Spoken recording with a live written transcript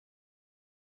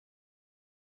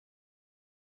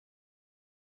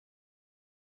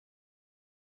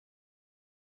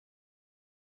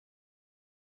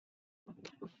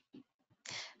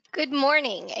Good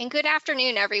morning and good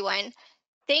afternoon, everyone.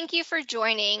 Thank you for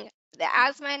joining the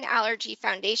Asthma and Allergy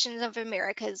Foundations of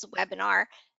America's webinar,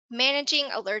 Managing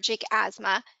Allergic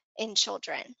Asthma in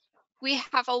Children. We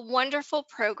have a wonderful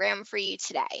program for you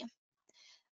today.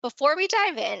 Before we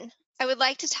dive in, I would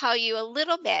like to tell you a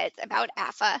little bit about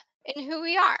AFA and who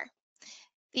we are.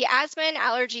 The Asthma and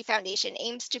Allergy Foundation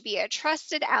aims to be a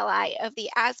trusted ally of the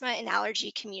asthma and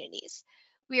allergy communities.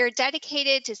 We are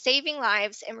dedicated to saving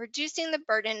lives and reducing the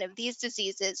burden of these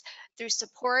diseases through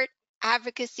support,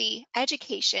 advocacy,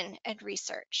 education, and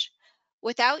research.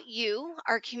 Without you,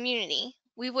 our community,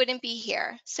 we wouldn't be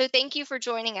here. So thank you for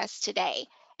joining us today.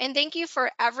 And thank you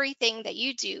for everything that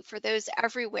you do for those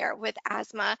everywhere with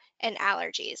asthma and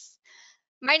allergies.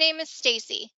 My name is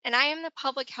Stacy, and I am the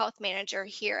Public Health Manager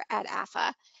here at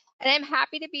AFA, and I'm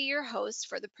happy to be your host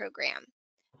for the program.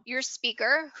 Your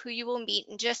speaker, who you will meet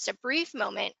in just a brief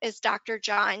moment, is Dr.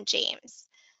 John James.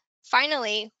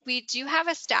 Finally, we do have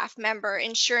a staff member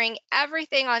ensuring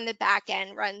everything on the back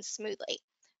end runs smoothly.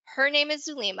 Her name is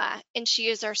Zulima, and she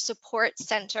is our Support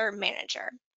Center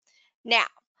Manager. Now,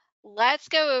 let's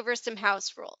go over some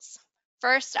house rules.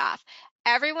 First off,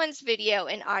 everyone's video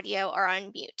and audio are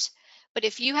on mute. But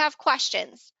if you have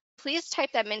questions, please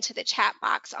type them into the chat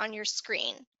box on your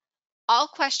screen. All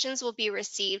questions will be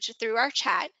received through our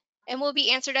chat and will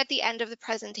be answered at the end of the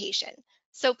presentation.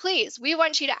 So please, we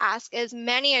want you to ask as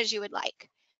many as you would like.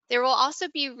 There will also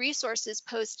be resources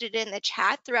posted in the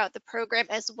chat throughout the program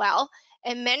as well,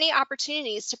 and many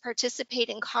opportunities to participate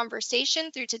in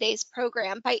conversation through today's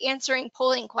program by answering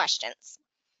polling questions.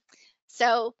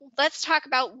 So let's talk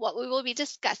about what we will be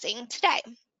discussing today.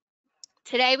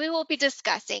 Today we will be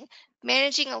discussing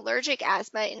managing allergic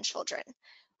asthma in children.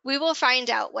 We will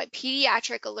find out what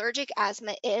pediatric allergic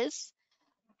asthma is,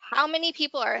 how many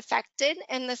people are affected,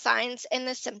 and the signs and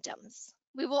the symptoms.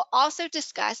 We will also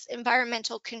discuss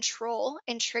environmental control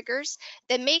and triggers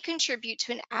that may contribute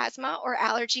to an asthma or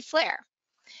allergy flare,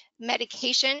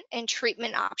 medication and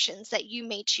treatment options that you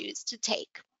may choose to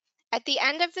take. At the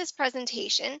end of this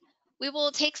presentation, we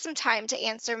will take some time to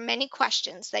answer many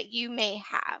questions that you may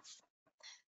have.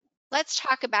 Let's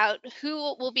talk about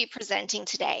who will be presenting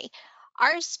today.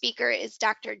 Our speaker is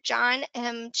Dr. John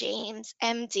M. James,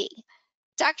 MD.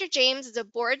 Dr. James is a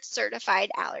board-certified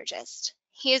allergist.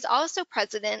 He is also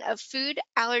president of Food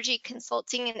Allergy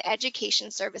Consulting and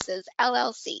Education Services,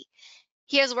 LLC.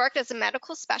 He has worked as a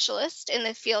medical specialist in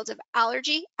the field of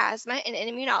allergy, asthma, and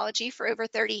immunology for over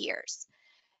 30 years.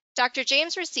 Dr.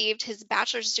 James received his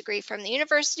bachelor's degree from the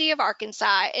University of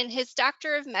Arkansas and his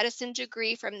Doctor of Medicine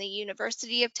degree from the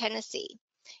University of Tennessee.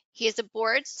 He is a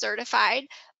board certified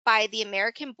by the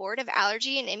American Board of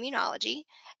Allergy and Immunology,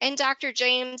 and Dr.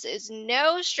 James is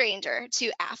no stranger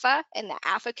to AFA and the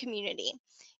AFA community.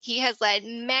 He has led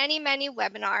many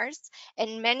webinars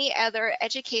and many other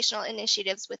educational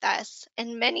initiatives with us,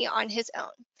 and many on his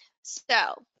own.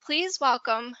 So please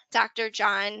welcome Dr.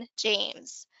 John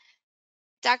James.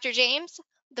 Dr. James,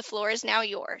 the floor is now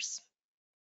yours.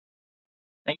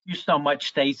 Thank you so much,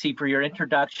 Stacy, for your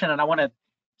introduction. And I want to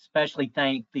especially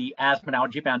thank the Asthma and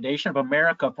Allergy Foundation of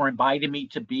America for inviting me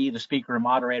to be the speaker and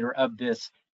moderator of this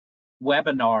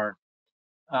webinar.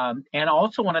 And I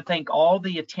also want to thank all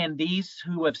the attendees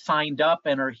who have signed up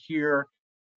and are here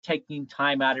taking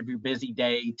time out of your busy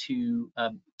day to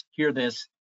hear this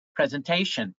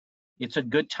presentation. It's a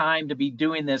good time to be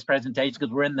doing this presentation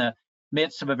because we're in the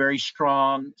midst of a very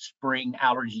strong spring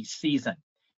allergy season.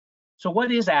 So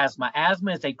what is asthma?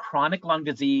 Asthma is a chronic lung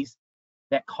disease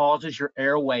that causes your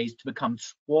airways to become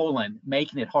swollen,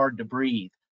 making it hard to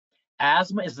breathe.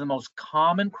 Asthma is the most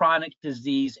common chronic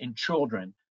disease in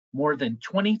children. More than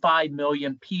 25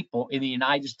 million people in the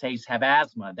United States have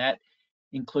asthma. That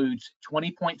includes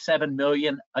 20.7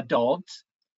 million adults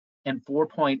and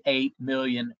 4.8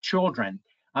 million children.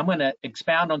 I'm going to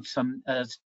expound on some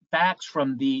facts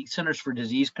from the Centers for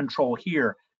Disease Control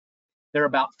here. There are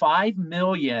about 5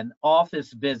 million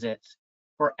office visits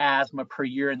for asthma per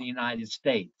year in the United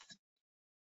States.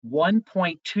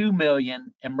 1.2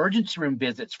 million emergency room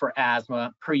visits for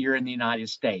asthma per year in the United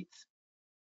States.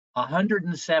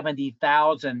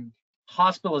 170,000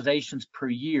 hospitalizations per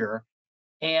year,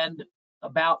 and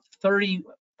about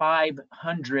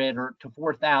 3,500 or to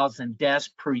 4,000 deaths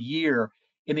per year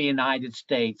in the United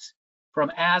States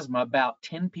from asthma, about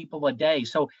 10 people a day.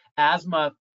 So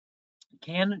asthma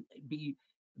can be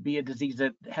a disease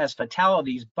that has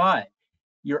fatalities, but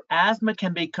your asthma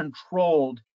can be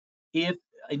controlled and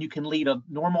you can lead a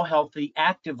normal, healthy,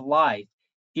 active life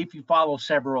if you follow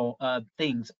several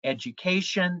things: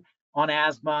 education on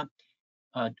asthma,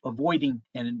 avoiding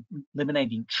and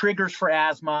eliminating triggers for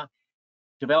asthma,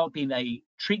 developing a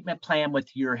treatment plan with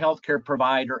your healthcare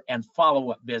provider, and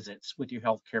follow-up visits with your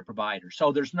healthcare provider.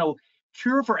 So there's no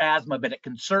cure for asthma, but it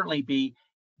can certainly be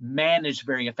managed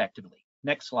very effectively.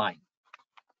 Next slide.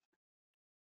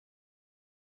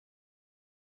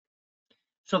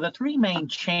 So the three main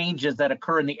changes that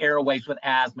occur in the airways with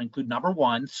asthma include: number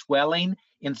one, swelling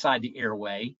inside the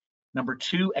airway; number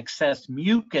two, excess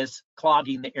mucus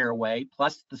clogging the airway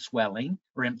plus the swelling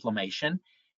or inflammation;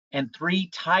 and three,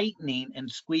 tightening and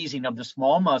squeezing of the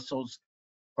small muscles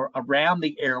or around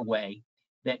the airway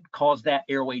that cause that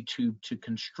airway tube to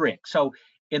constrict. So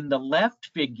in the left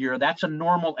figure, that's a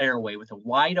normal airway with a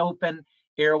wide open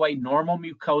airway, normal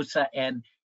mucosa, and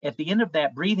at the end of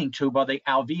that breathing tube are the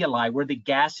alveoli, where the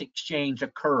gas exchange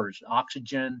occurs,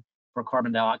 oxygen for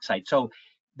carbon dioxide. So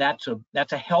that's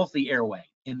a healthy airway.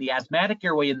 In the asthmatic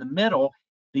airway in the middle,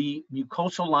 the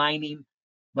mucosal lining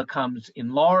becomes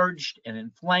enlarged and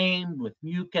inflamed with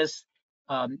mucus,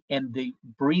 and the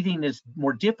breathing is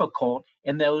more difficult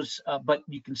in those, but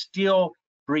you can still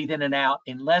breathe in and out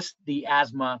unless the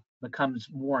asthma becomes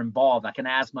more involved, like an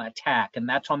asthma attack, and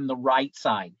that's on the right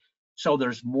side. So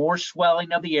there's more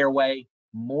swelling of the airway,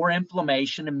 more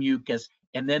inflammation and mucus,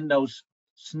 and then those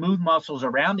smooth muscles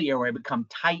around the airway become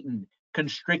tightened,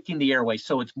 constricting the airway.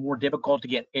 So it's more difficult to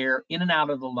get air in and out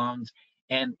of the lungs,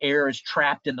 and air is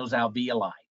trapped in those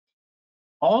alveoli.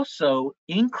 Also,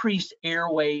 increased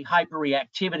airway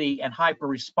hyperreactivity and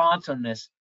hyperresponsiveness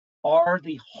are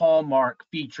the hallmark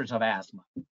features of asthma.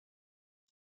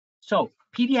 So,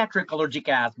 pediatric allergic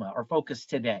asthma, our focus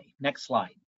today. Next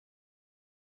slide.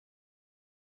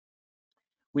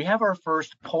 We have our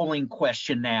first polling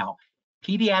question now.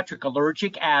 Pediatric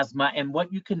allergic asthma, and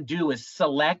what you can do is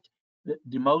select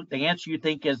the answer you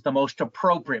think is the most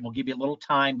appropriate. We'll give you a little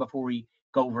time before we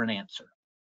go over an answer.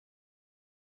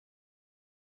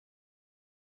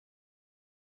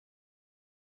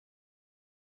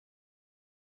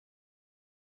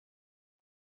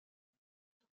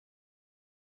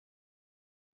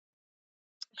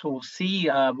 So we'll see,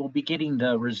 we'll be getting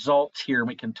the results here and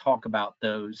we can talk about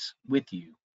those with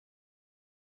you.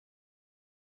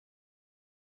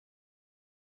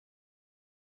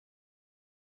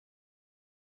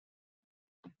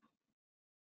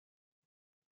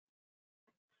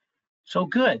 So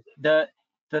good. The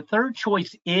third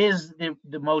choice is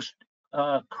the most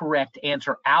correct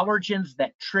answer. Allergens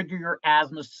that trigger your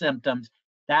asthma symptoms.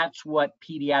 That's what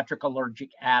pediatric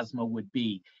allergic asthma would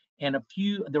be. And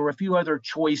there were a few other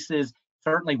choices.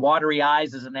 Certainly watery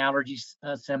eyes is an allergy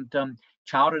symptom.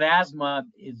 Childhood asthma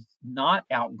is not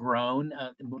outgrown,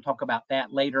 and we'll talk about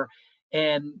that later.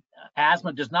 And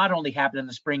asthma does not only happen in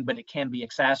the spring, but it can be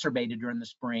exacerbated during the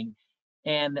spring.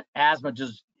 And asthma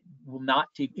just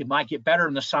it might get better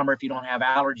in the summer if you don't have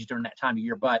allergies during that time of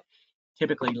year, but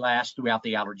typically lasts throughout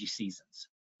the allergy seasons.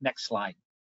 Next slide.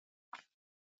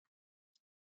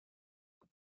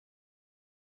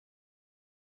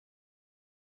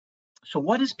 So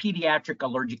what is pediatric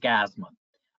allergic asthma?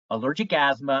 Allergic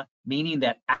asthma, meaning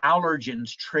that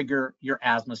allergens trigger your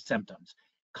asthma symptoms.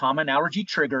 Common allergy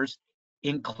triggers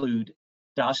include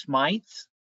dust mites,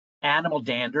 animal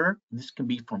dander, this can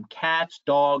be from cats,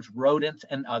 dogs, rodents,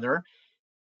 and other.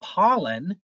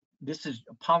 Pollen, this is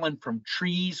pollen from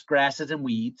trees, grasses, and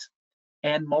weeds,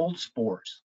 and mold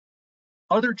spores.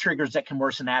 Other triggers that can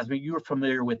worsen asthma, you are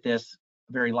familiar with this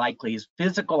very likely, is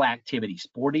physical activity,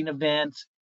 sporting events,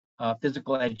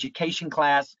 physical education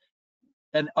class,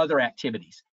 and other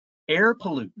activities. Air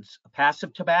pollutants,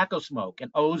 passive tobacco smoke, and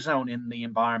ozone in the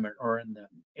environment or in the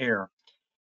air.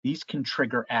 These can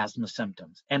trigger asthma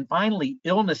symptoms. And finally,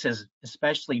 illnesses,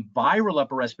 especially viral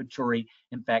upper respiratory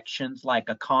infections like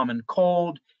a common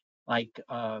cold, like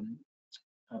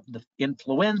the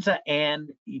influenza,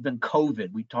 and even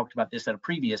COVID. We talked about this at a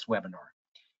previous webinar.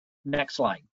 Next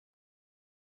slide.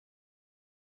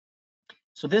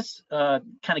 So this kind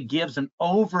of gives an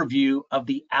overview of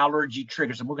the allergy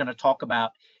triggers, and we're going to talk about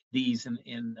these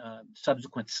in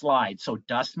subsequent slides. So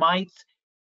dust mites,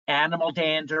 animal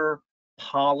dander,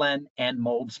 pollen, and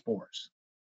mold spores.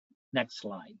 Next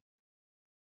slide.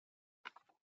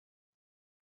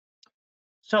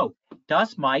 So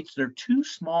dust mites, they're too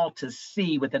small to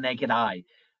see with the naked eye.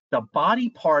 The body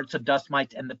parts of dust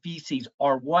mites and the feces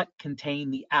are what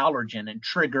contain the allergen and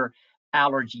trigger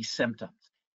allergy symptoms.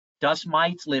 Dust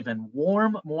mites live in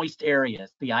warm, moist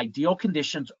areas. The ideal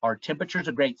conditions are temperatures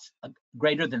of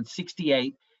greater than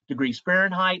 68 degrees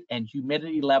Fahrenheit and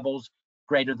humidity levels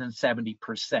greater than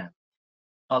 70%.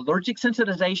 Allergic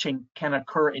sensitization can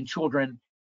occur in children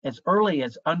as early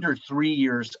as under 3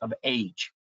 years of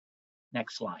age.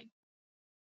 Next slide.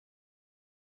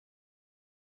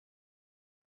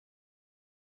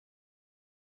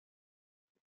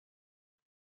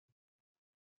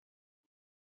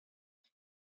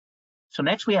 So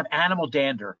next we have animal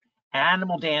dander.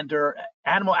 Animal dander,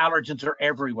 animal allergens are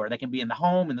everywhere. They can be in the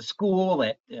home, in the school,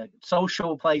 at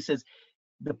social places.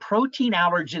 The protein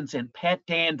allergens in pet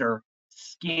dander,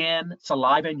 skin,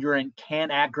 saliva, and urine can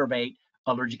aggravate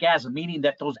allergic asthma, meaning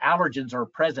that those allergens are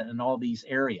present in all these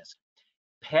areas.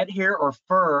 Pet hair or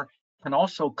fur can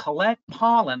also collect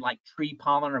pollen like tree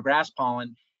pollen or grass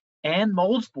pollen and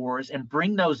mold spores and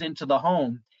bring those into the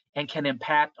home and can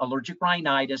impact allergic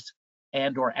rhinitis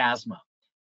and or asthma.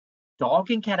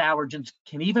 Dog and cat allergens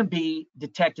can even be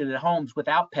detected at homes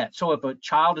without pets. So if a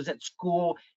child is at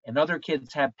school and other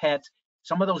kids have pets,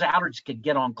 some of those allergens can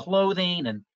get on clothing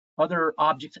and other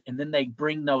objects, and then they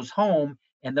bring those home,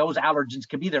 and those allergens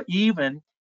can be there even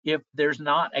if there's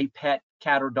not a pet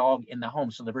cat or dog in the home.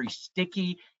 So they're very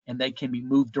sticky and they can be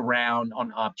moved around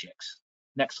on objects.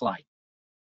 Next slide.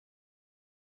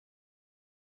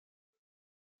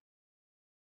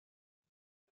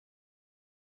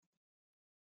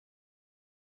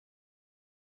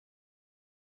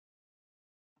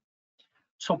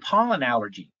 So pollen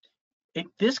allergy.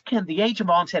 The age of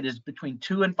onset is between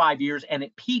 2 and 5 years, and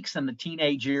it peaks in the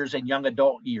teenage years and young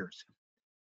adult years.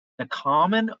 The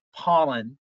common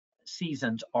pollen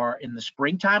seasons are in the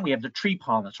springtime. We have the tree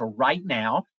pollen. So right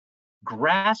now,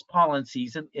 grass pollen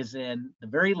season is in the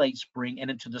very late spring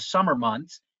and into the summer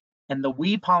months, and the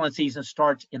weed pollen season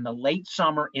starts in the late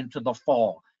summer into the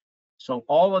fall. So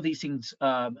all of these things,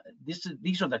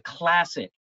 these are the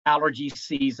classic allergy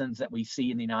seasons that we see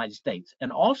in the United States.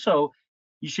 And also,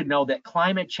 you should know that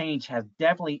climate change has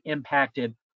definitely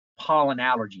impacted pollen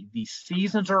allergy. These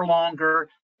seasons are longer,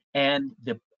 and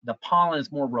the pollen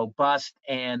is more robust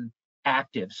and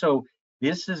active. So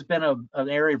this has been an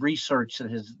area of research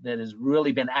that has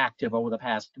really been active over the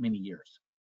past many years.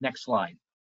 Next slide.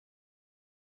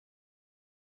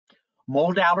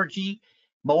 Mold allergy.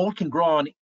 Mold can grow on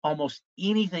almost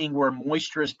anything where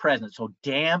moisture is present, so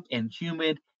damp and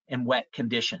humid and wet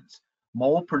conditions.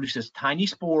 Mold produces tiny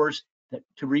spores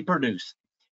to reproduce,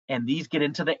 and these get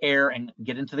into the air and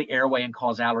get into the airway and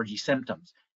cause allergy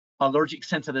symptoms. Allergic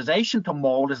sensitization to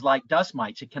mold is like dust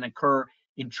mites. It can occur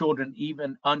in children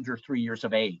even under 3 years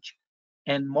of age.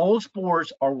 And mold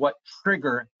spores are what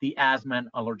trigger the asthma and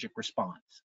allergic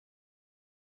response.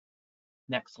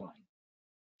 Next slide.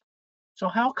 So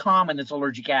how common is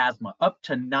allergic asthma? Up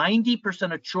to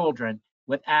 90% of children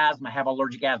with asthma have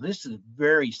allergic asthma. This is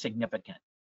very significant.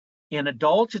 In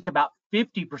adults, it's about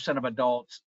 50% of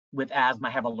adults with asthma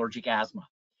have allergic asthma.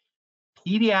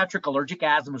 Pediatric allergic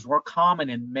asthma is more common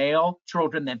in male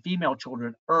children than female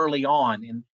children early on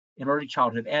in early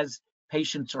childhood. As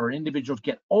patients or individuals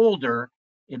get older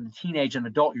in the teenage and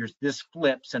adult years, this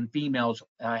flips and females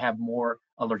have more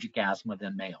allergic asthma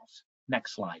than males.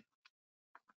 Next slide.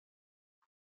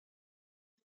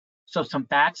 So some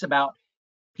facts about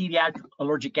pediatric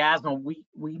allergic asthma. We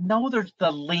know there's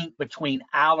the link between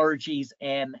allergies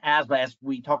and asthma, as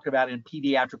we talked about in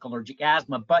pediatric allergic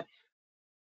asthma, but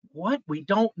what we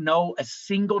don't know a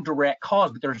single direct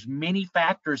cause, but there's many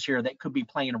factors here that could be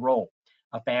playing a role.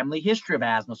 A family history of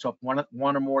asthma. So if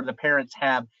one or more of the parents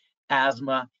have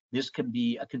asthma, this can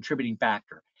be a contributing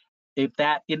factor. If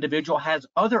that individual has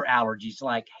other allergies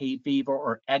like hay fever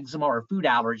or eczema or food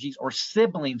allergies or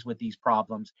siblings with these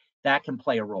problems, that can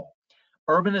play a role.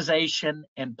 Urbanization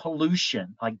and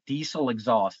pollution like diesel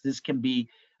exhaust, this can be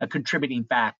a contributing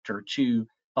factor to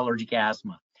allergic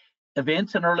asthma.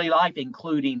 Events in early life,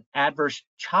 including adverse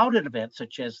childhood events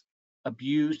such as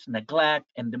abuse, neglect,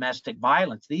 and domestic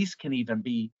violence, these can even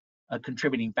be a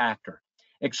contributing factor.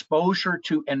 Exposure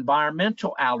to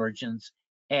environmental allergens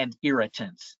and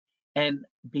irritants, and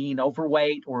being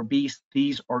overweight or obese,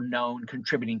 these are known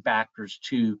contributing factors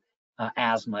to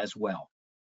asthma as well.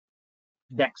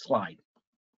 Next slide.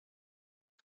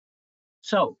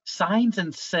 So signs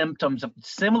and symptoms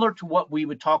similar to what we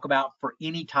would talk about for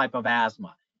any type of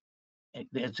asthma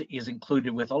is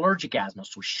included with allergic asthma.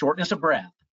 So shortness of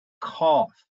breath,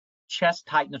 cough, chest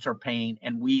tightness or pain,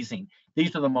 and wheezing.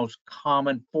 These are the most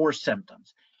common 4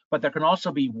 symptoms. But there can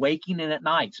also be waking in at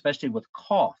night, especially with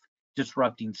cough,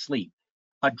 disrupting sleep.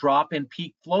 A drop in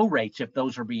peak flow rates if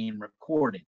those are being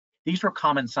recorded. These are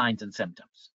common signs and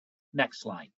symptoms. Next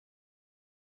slide.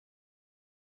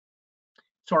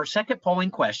 So our second polling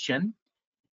question,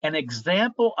 an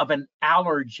example of an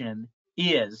allergen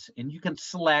is, and you can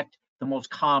select the most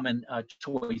common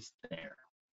choice there.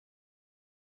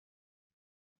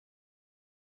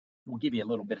 We'll give you a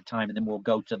little bit of time and then we'll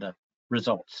go to the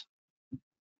results.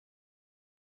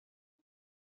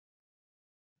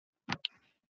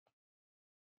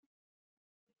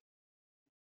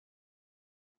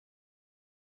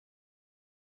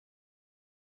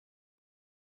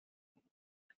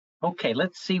 Okay,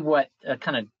 let's see what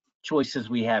kind of choices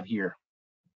we have here.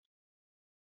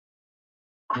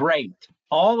 Great.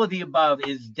 All of the above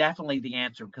is definitely the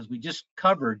answer because we just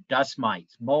covered dust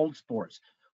mites, mold spores,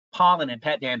 pollen, and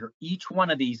pet dander. Each one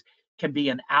of these can be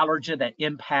an allergen that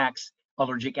impacts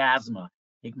allergic asthma.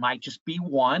 It might just be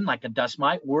one, like a dust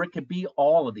mite, or it could be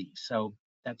all of these. So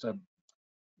that's a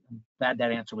glad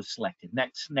that answer was selected.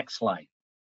 Next slide.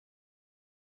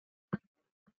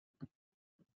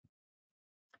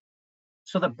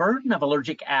 So the burden of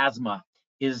allergic asthma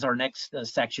is our next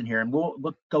section here, and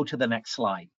we'll go to the next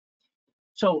slide.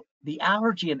 So the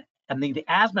Allergy and the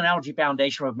Asthma and Allergy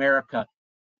Foundation of America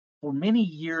for many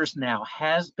years now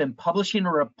has been publishing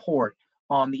a report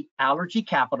on the allergy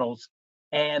capitals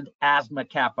and asthma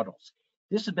capitals.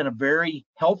 This has been a very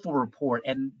helpful report,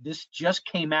 and this just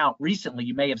came out recently.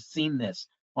 You may have seen this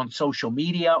on social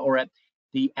media or at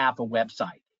the AFA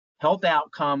website. Health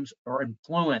outcomes are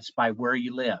influenced by where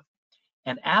you live.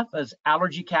 And AFA's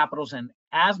Allergy Capitals and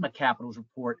Asthma Capitals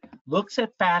report looks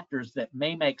at factors that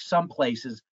may make some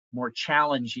places more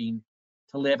challenging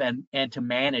to live and to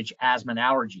manage asthma and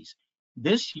allergies.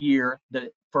 This year,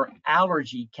 for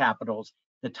allergy capitals,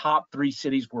 the top 3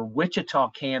 cities were Wichita,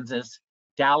 Kansas,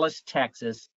 Dallas,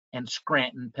 Texas, and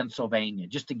Scranton, Pennsylvania,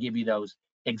 just to give you those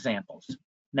examples.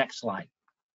 Next slide.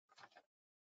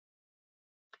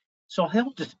 So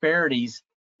health disparities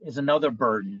is another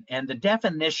burden, and the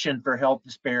definition for health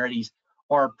disparities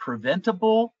are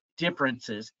preventable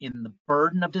differences in the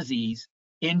burden of disease,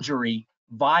 injury,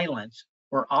 violence,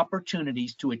 or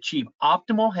opportunities to achieve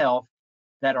optimal health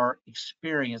that are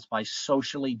experienced by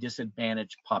socially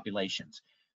disadvantaged populations.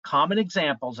 Common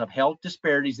examples of health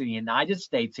disparities in the United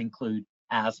States include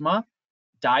asthma,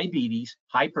 diabetes,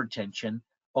 hypertension,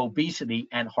 obesity,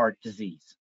 and heart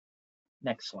disease.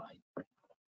 Next slide.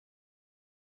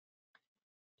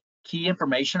 Key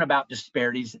information about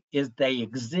disparities is they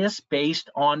exist based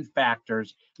on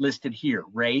factors listed here: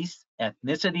 race,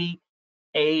 ethnicity,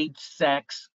 age,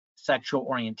 sex, sexual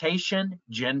orientation,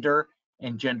 gender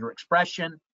and gender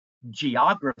expression,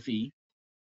 geography,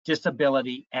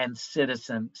 disability, and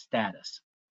citizen status.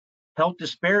 Health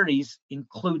disparities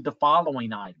include the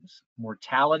following items: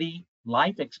 mortality,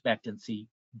 life expectancy,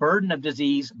 burden of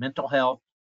disease, mental health,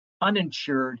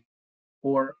 uninsured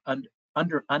or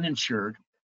uninsured,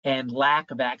 and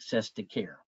lack of access to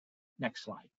care. Next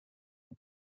slide.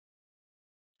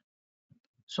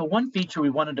 So one feature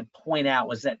we wanted to point out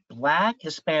was that Black,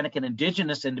 Hispanic, and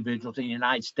Indigenous individuals in the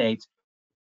United States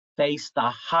face the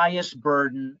highest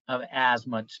burden of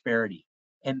asthma disparity.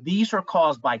 And these are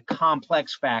caused by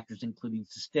complex factors, including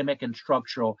systemic and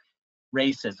structural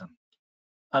racism.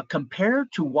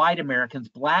 Compared to white Americans,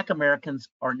 Black Americans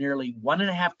are nearly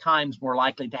 1.5 times more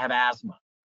likely to have asthma.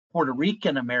 Puerto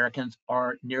Rican Americans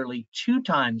are nearly 2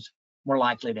 times more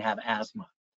likely to have asthma.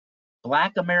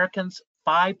 Black Americans,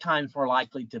 5 times more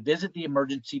likely to visit the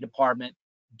emergency department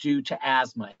due to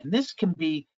asthma. And this can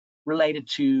be related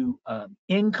to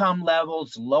income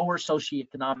levels, lower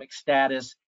socioeconomic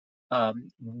status,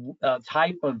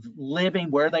 type of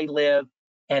living, where they live,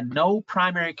 and no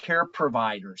primary care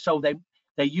provider. So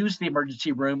they use the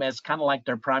emergency room as kind of like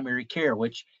their primary care,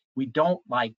 which we don't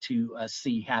like to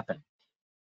see happen.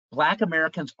 Black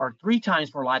Americans are 3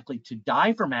 times more likely to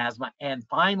die from asthma. And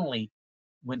finally,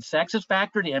 when sex is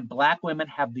factored in, Black women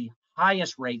have the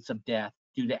highest rates of death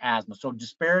due to asthma. So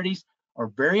disparities are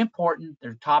very important.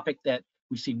 They're a topic that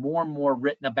we see more and more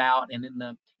written about and in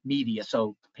the media.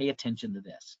 So pay attention to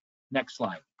this. Next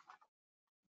slide.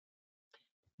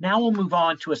 Now we'll move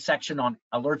on to a section on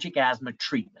allergic asthma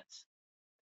treatments.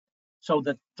 So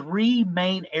the 3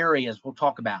 main areas we'll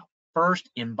talk about: first,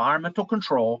 environmental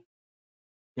control.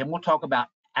 Then we'll talk about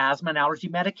asthma and allergy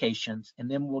medications,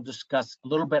 and then we'll discuss a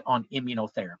little bit on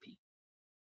immunotherapy.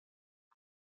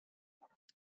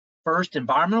 First,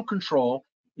 environmental control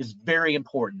is very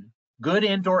important. Good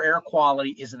indoor air quality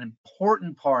is an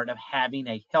important part of having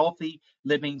a healthy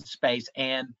living space,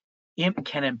 and it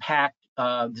can impact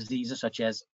diseases such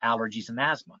as allergies and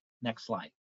asthma. Next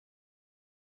slide.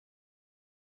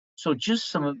 So just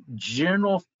some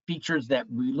general features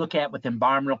that we look at with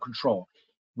environmental control.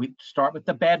 We start with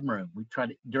the bedroom. We try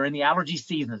to, during the allergy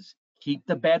seasons, keep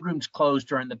the bedrooms closed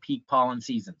during the peak pollen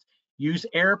seasons. Use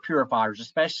air purifiers,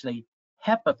 especially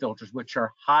HEPA filters, which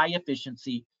are high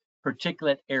efficiency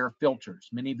particulate air filters.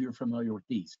 Many of you are familiar with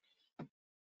these.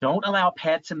 Don't allow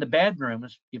pets in the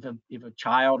bedrooms if a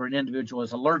child or an individual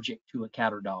is allergic to a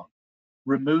cat or dog.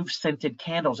 Remove scented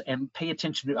candles and pay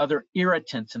attention to other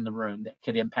irritants in the room that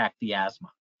could impact the asthma.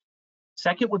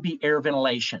 Second would be air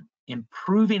ventilation,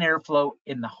 improving airflow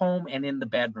in the home and in the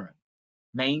bedroom,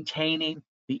 maintaining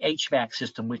the HVAC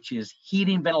system, which is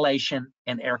heating, ventilation,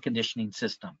 and air conditioning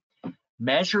system.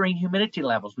 Measuring humidity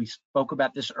levels. We spoke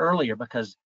about this earlier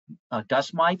because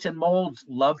dust mites and molds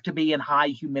love to be in high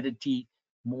humidity,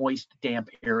 moist, damp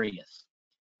areas.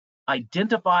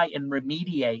 Identify and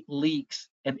remediate leaks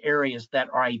in areas that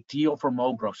are ideal for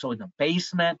mold growth. So in a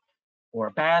basement or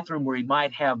a bathroom where you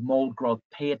might have mold growth,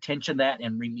 pay attention to that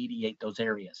and remediate those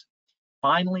areas.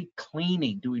 Finally,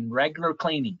 cleaning, doing regular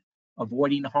cleaning,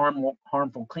 avoiding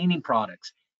harmful cleaning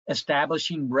products,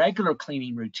 establishing regular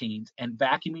cleaning routines, and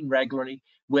vacuuming regularly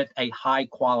with a high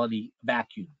quality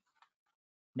vacuum.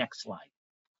 Next slide.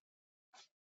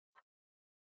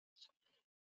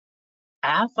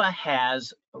 AFA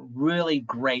has a really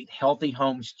great healthy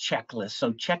homes checklist.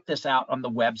 So check this out on the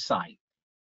website.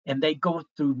 And they go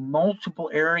through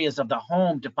multiple areas of the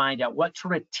home to find out what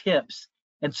sort of tips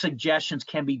and suggestions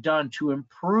can be done to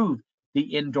improve the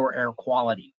indoor air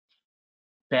quality.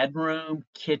 Bedroom,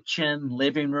 kitchen,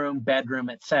 living room, bedroom,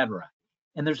 etc.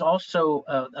 And there's also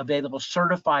available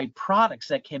certified products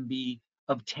that can be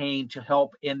obtained to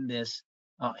help in this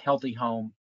healthy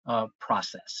home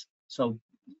process. So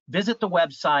visit the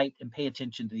website and pay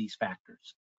attention to these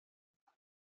factors.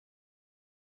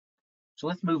 So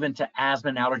let's move into asthma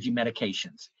and allergy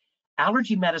medications.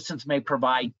 Allergy medicines may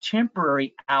provide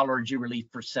temporary allergy relief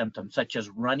for symptoms such as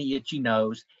runny, itchy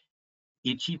nose,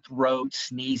 itchy throat,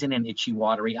 sneezing, and itchy,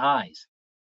 watery eyes.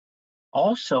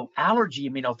 Also, allergy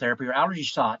immunotherapy or allergy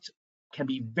shots can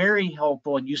be very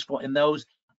helpful and useful in those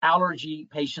allergy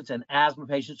patients and asthma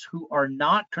patients who are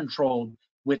not controlled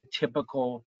with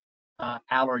typical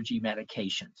allergy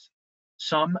medications.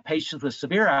 Some patients with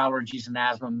severe allergies and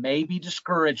asthma may be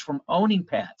discouraged from owning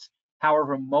pets.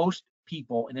 However, most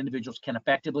people and individuals can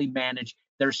effectively manage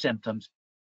their symptoms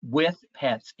with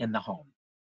pets in the home.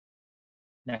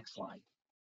 Next slide.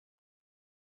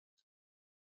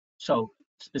 So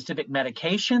specific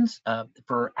medications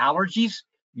for allergies,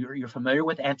 you're familiar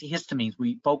with antihistamines.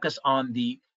 We focus on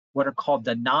what are called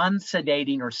the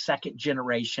non-sedating or second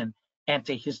generation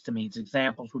antihistamines.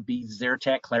 Examples would be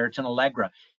Zyrtec, Claritin,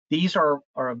 Allegra. These are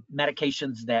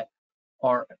medications that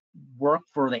work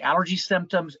for the allergy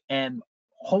symptoms and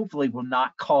hopefully will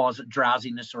not cause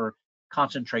drowsiness or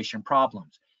concentration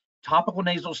problems. Topical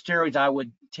nasal steroids, I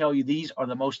would tell you, these are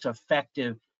the most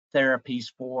effective therapies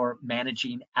for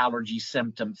managing allergy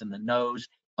symptoms in the nose,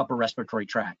 upper respiratory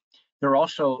tract. There are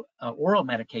also oral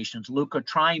medications,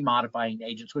 leukotriene modifying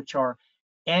agents, which are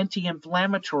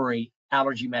anti-inflammatory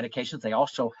allergy medications. They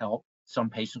also help some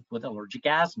patients with allergic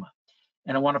asthma.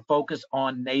 And I want to focus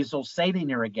on nasal saline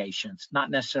irrigations, not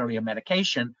necessarily a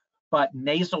medication, but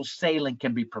nasal saline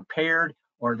can be prepared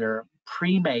or they're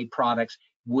pre-made products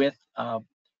with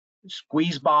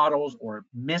squeeze bottles or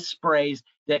mist sprays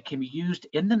that can be used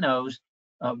in the nose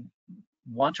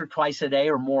once or twice a day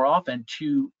or more often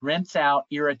to rinse out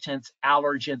irritants,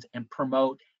 allergens, and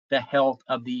promote the health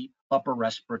of the upper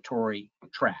respiratory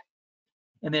tract.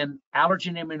 And then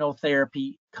allergen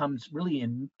immunotherapy comes really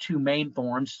in two main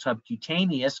forms,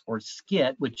 subcutaneous or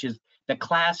SCIT, which is the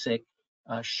classic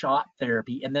shot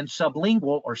therapy, and then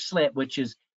sublingual or SLIT, which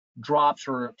is drops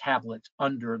or tablets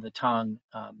under the tongue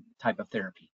type of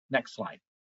therapy. Next slide.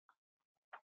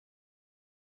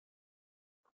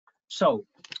 So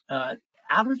allergen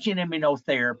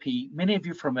immunotherapy, many of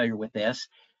you are familiar with this.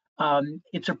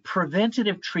 It's a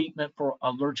preventative treatment for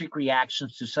allergic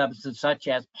reactions to substances such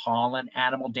as pollen,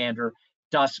 animal dander,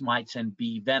 dust mites, and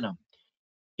bee venom.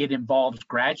 It involves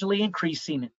gradually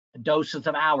increasing doses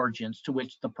of allergens to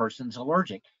which the person's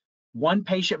allergic. One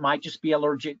patient might just be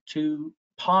allergic to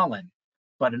pollen,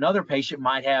 but another patient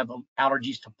might have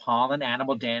allergies to pollen,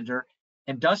 animal dander,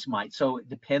 and dust mites. So it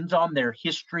depends on their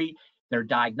history, their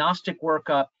diagnostic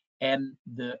workup, and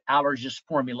the allergist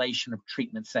formulation of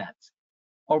treatment sets.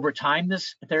 Over time,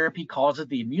 this therapy causes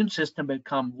the immune system to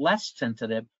become less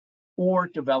sensitive or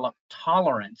develop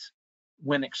tolerance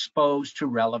when exposed to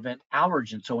relevant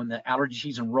allergens. So when the allergy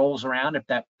season rolls around, if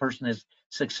that person has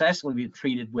successfully been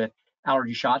treated with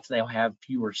allergy shots, they'll have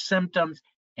fewer symptoms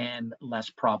and less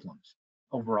problems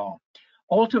overall.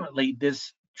 Ultimately,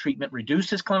 this treatment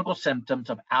reduces clinical symptoms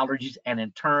of allergies and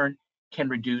in turn can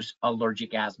reduce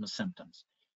allergic asthma symptoms.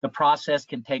 The process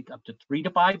can take up to 3 to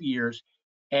 5 years,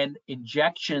 and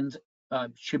injections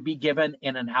should be given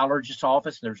in an allergist's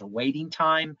office. There's a waiting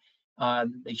time.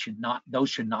 Those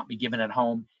should not be given at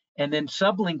home. And then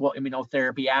sublingual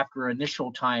immunotherapy after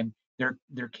initial time,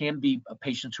 there can be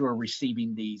patients who are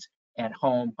receiving these at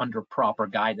home under proper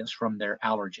guidance from their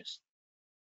allergist.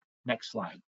 Next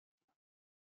slide.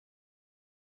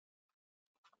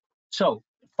 So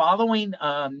following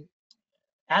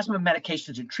asthma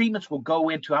medications and treatments we'll go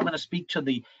into. I'm going to speak to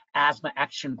the asthma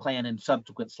action plan in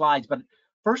subsequent slides, but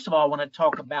first of all, I want to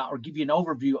talk about or give you an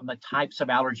overview on the types of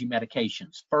allergy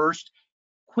medications. First,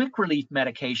 quick relief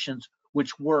medications,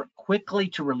 which work quickly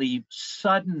to relieve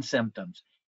sudden symptoms.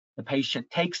 The patient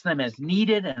takes them as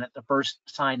needed and at the first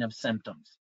sign of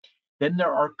symptoms. Then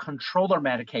there are controller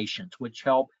medications, which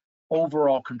help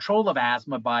overall control of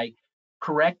asthma by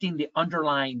correcting the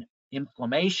underlying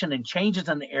inflammation and changes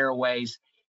in the airways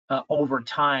over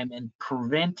time and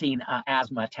preventing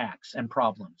asthma attacks and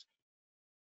problems.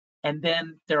 And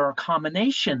then there are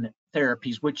combination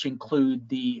therapies, which include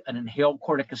an inhaled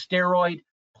corticosteroid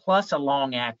plus a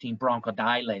long-acting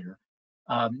bronchodilator.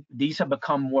 These have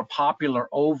become more popular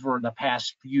over the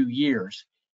past few years,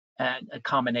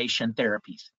 combination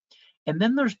therapies. And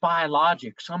then there's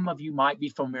biologics. Some of you might be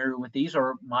familiar with these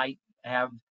or might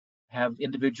have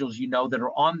individuals you know that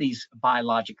are on these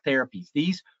biologic therapies.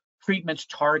 These treatments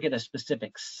target a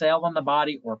specific cell in the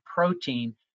body or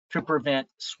protein to prevent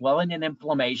swelling and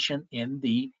inflammation in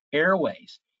the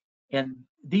airways. And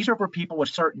these are for people with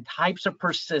certain types of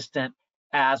persistent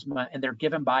asthma, and they're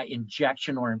given by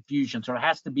injection or infusion. So it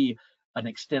has to be an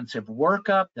extensive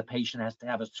workup. The patient has to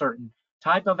have a certain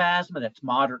type of asthma that's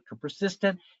moderate to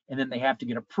persistent, and then they have to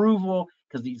get approval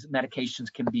because these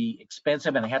medications can be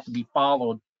expensive and they have to be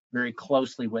followed very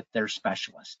closely with their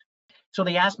specialist. So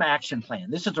the asthma action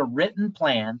plan, this is a written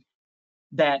plan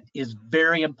that is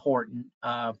very important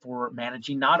for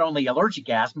managing not only allergic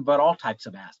asthma, but all types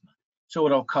of asthma. So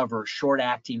it'll cover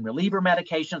short-acting reliever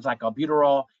medications like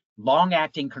albuterol,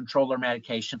 long-acting controller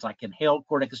medications like inhaled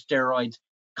corticosteroids,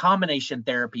 combination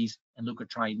therapies and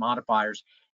leukotriene modifiers,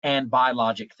 and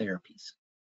biologic therapies.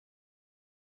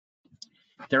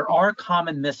 There are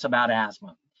common myths about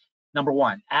asthma. Number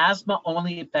one, asthma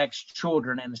only affects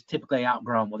children and is typically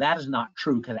outgrown. Well, that is not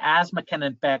true because asthma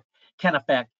can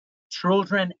affect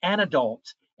children and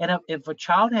adults. And if a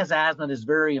child has asthma and is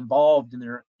very involved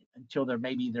until they're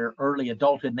maybe their early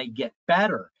adulthood and they get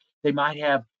better, they might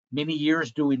have many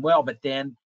years doing well, but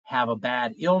then have a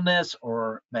bad illness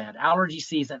or bad allergy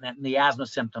season and the asthma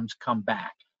symptoms come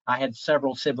back. I had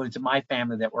several siblings in my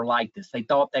family that were like this. They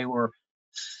thought they were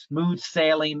smooth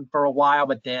sailing for a while,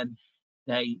 but then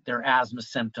their asthma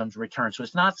symptoms return. So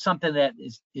it's not something that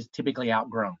is typically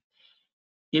outgrown.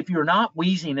 If you're not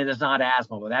wheezing, it is not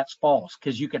asthma. Well, that's false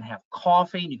because you can have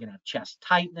coughing, you can have chest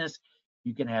tightness,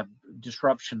 you can have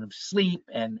disruption of sleep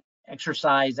and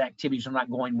exercise activities are not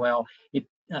going well.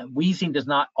 Wheezing does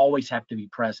not always have to be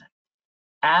present.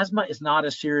 Asthma is not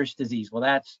a serious disease. Well,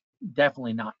 that's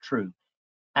definitely not true.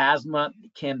 Asthma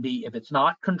can be, if it's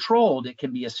not controlled, it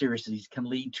can be a serious disease. It can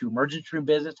lead to emergency room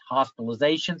visits,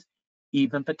 hospitalizations,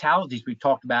 even fatalities we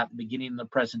talked about at the beginning of the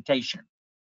presentation.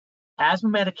 Asthma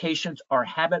medications are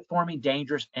habit-forming,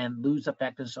 dangerous, and lose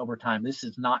effectiveness over time. This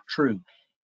is not true.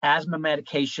 Asthma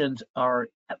medications are,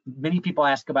 many people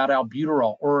ask about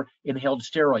albuterol or inhaled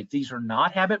steroids. These are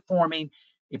not habit-forming.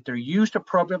 If they're used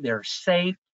appropriately, they're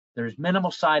safe, there's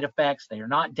minimal side effects, they are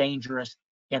not dangerous,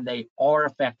 and they are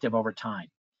effective over time.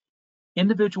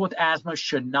 Individuals with asthma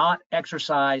should not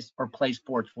exercise or play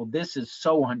sports. Well, this is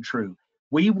so untrue.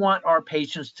 We want our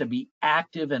patients to be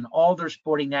active in all their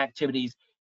sporting activities,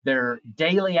 their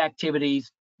daily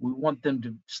activities. We want them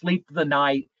to sleep through the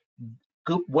night.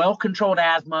 Well-controlled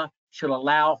asthma should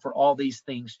allow for all these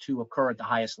things to occur at the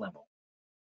highest level.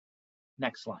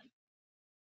 Next slide.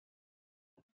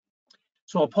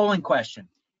 So a polling question.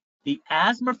 The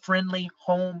asthma-friendly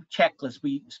home checklist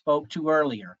we spoke to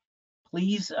earlier,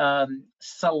 please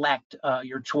select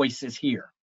your choices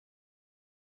here.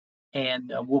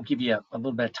 And we'll give you a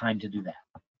little bit of time to do that.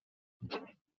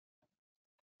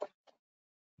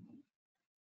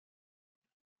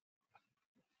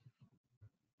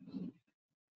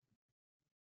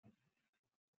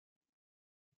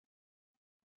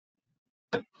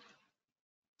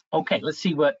 Okay, let's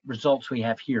see what results we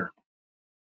have here.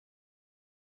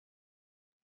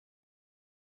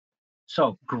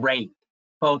 So great,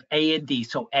 both A and D.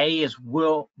 So A is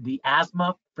the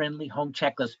asthma-friendly home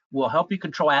checklist will help you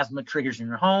control asthma triggers in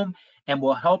your home and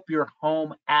will help your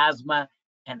home asthma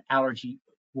and allergy,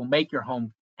 will make your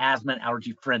home asthma and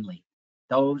allergy friendly.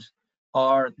 Those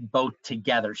are both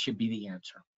together should be the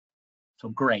answer. So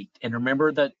great. And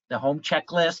remember the home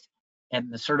checklist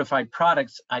and the certified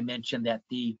products I mentioned at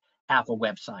the Apple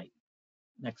website.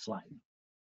 Next slide.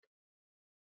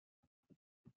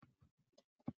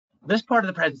 This part of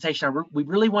the presentation, we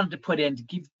really wanted to put in to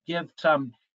give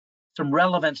some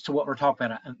relevance to what we're talking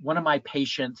about. One of my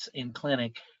patients in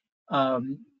clinic,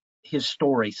 his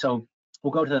story. So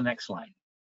we'll go to the next slide.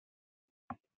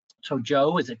 So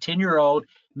Joe is a 10-year-old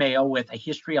male with a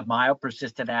history of mild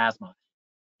persistent asthma.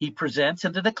 He presents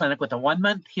into the clinic with a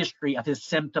 1-month history of his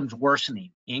symptoms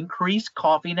worsening, increased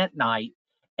coughing at night,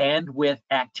 and with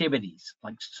activities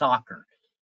like soccer,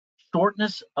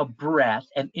 shortness of breath,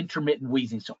 and intermittent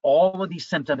wheezing. So all of these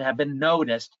symptoms have been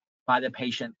noticed by the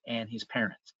patient and his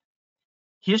parents.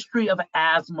 History of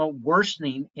asthma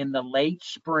worsening in the late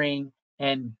spring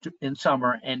and in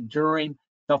summer and during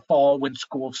the fall when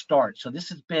school starts. So this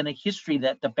has been a history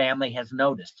that the family has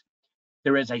noticed.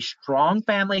 There is a strong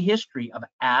family history of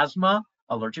asthma,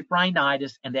 allergic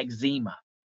rhinitis, and eczema.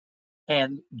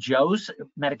 And Joe's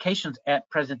medications at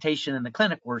presentation in the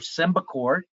clinic were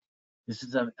Symbicort. This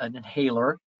is an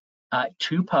inhaler,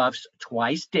 2 puffs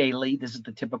twice daily. This is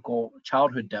the typical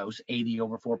childhood dose, 80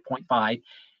 over 4.5.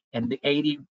 And the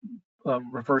 80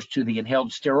 refers to the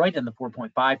inhaled steroid, and the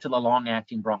 4.5 to the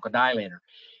long-acting bronchodilator.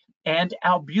 And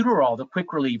albuterol, the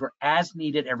quick reliever, as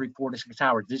needed every 4 to 6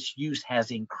 hours. This use has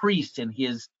increased in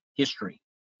his history.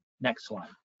 Next slide.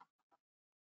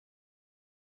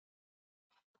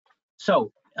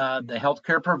 So the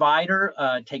healthcare provider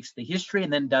takes the history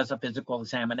and then does a physical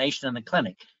examination in the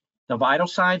clinic. The vital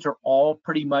signs are all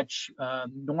pretty much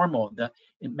normal.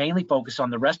 It mainly focuses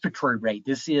on the respiratory rate.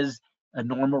 This is a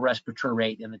normal respiratory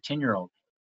rate in the 10-year-old.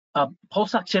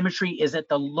 Pulse oximetry is at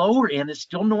the lower end. It's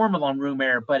still normal on room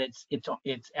air, but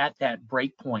it's at that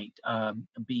break point,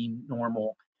 being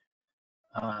normal.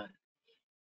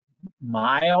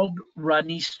 Mild,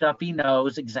 runny, stuffy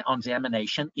nose on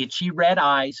examination, itchy red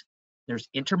eyes. There's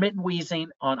intermittent wheezing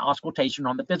on auscultation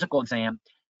on the physical exam.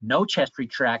 No chest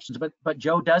retractions, but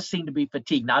Joe does seem to be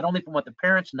fatigued, not only from what the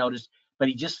parents noticed, but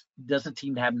he just doesn't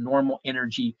seem to have normal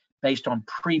energy based on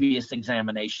previous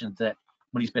examinations that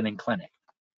when he's been in clinic.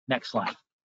 Next slide.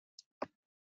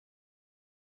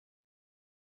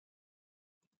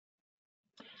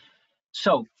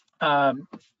 So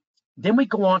then we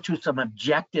go on to some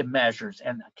objective measures,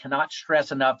 and I cannot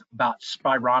stress enough about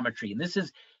spirometry. And this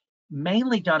is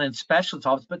mainly done in specialist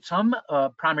office, but some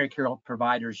primary care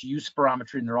providers use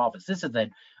spirometry in their office. This is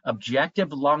an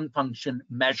objective lung function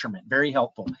measurement, very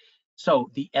helpful.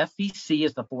 So the FVC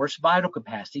is the forced vital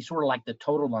capacity, sort of like the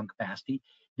total lung capacity.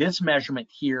 This measurement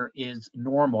here is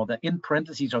normal. The in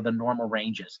parentheses are the normal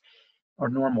ranges or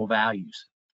normal values.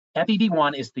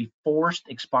 FEV1 is the forced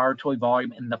expiratory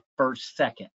volume in the first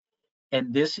second.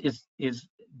 And this is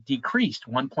decreased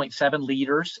 1.7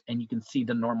 liters, and you can see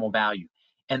the normal value.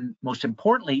 And most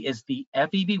importantly is the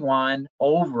FEV1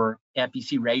 over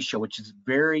FVC ratio, which is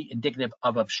very indicative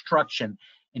of obstruction.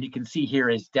 And you can see here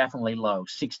is definitely low,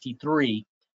 63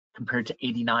 compared to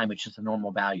 89, which is the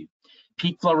normal value.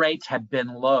 Peak flow rates have been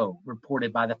low,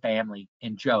 reported by the family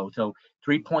and Joe. So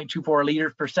 3.24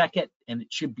 liters per second, and it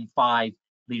should be 5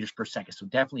 liters per second. So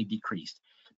definitely decreased.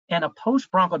 And a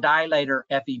post-bronchodilator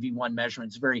FEV1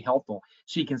 measurement is very helpful.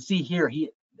 So you can see here, he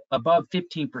above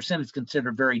 15% is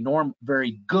considered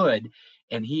very good,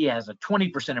 and he has a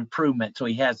 20% improvement. So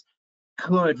he has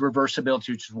good reversibility,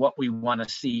 which is what we want to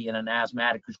see in an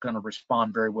asthmatic who's going to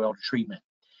respond very well to treatment.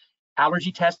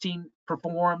 Allergy testing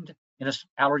performed in an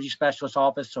allergy specialist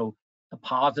office. So the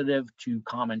positive to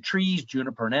common trees,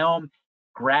 juniper and elm,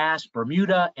 grass,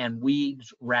 Bermuda, and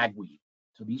weeds, ragweed.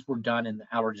 So these were done in the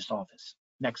allergist office.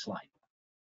 Next slide.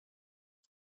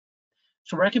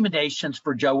 So recommendations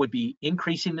for Joe would be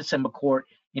increasing the Symbicort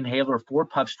inhaler 4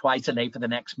 puffs twice a day for the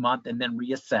next month, and then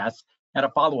reassess at a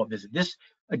follow-up visit. This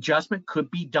adjustment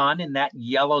could be done in that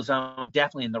yellow zone,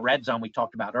 definitely in the red zone we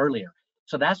talked about earlier.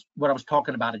 So that's what I was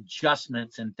talking about,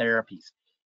 adjustments and therapies.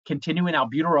 Continuing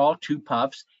albuterol 2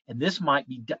 puffs, and this might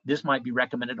be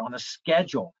recommended on a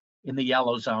schedule in the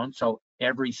yellow zone, so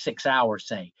every 6 hours,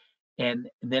 say, and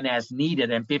then as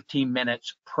needed and 15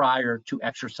 minutes prior to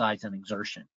exercise and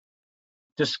exertion.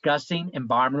 Discussing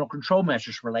environmental control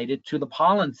measures related to the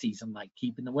pollen season, like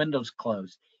keeping the windows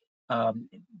closed,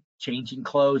 changing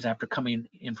clothes after coming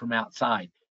in from outside.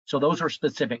 So those are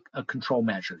specific control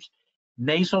measures.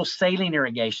 Nasal saline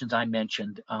irrigations I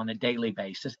mentioned on a daily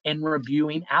basis, and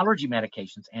reviewing allergy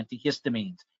medications,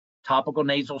 antihistamines, topical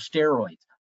nasal steroids,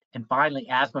 and finally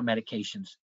asthma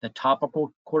medications, the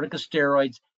topical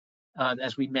corticosteroids,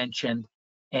 as we mentioned,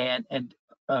 and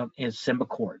is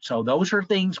Symbicort. So those are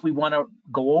things we want to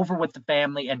go over with the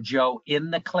family and Joe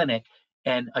in the clinic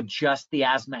and adjust the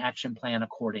asthma action plan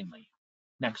accordingly.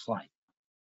 Next slide.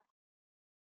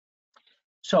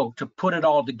 So to put it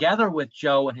all together with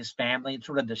Joe and his family and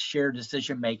sort of the shared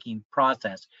decision-making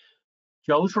process,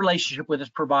 Joe's relationship with his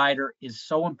provider is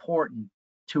so important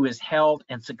to his health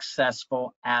and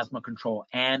successful asthma control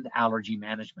and allergy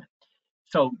management.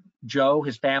 So Joe,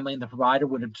 his family, and the provider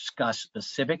would have discussed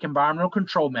specific environmental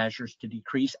control measures to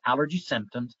decrease allergy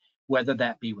symptoms, whether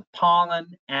that be with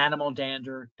pollen, animal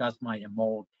dander, dust mite, and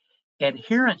mold.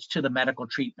 Adherence to the medical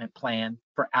treatment plan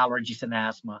for allergies and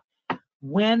asthma,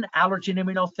 when allergen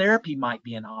immunotherapy might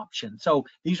be an option. So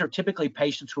these are typically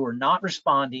patients who are not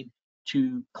responding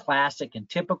to classic and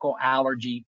typical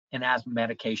allergy and asthma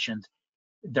medications.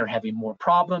 They're having more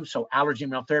problems. So allergen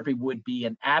immunotherapy would be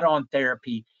an add-on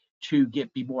therapy to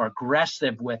be more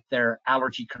aggressive with their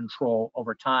allergy control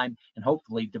over time, and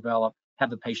hopefully have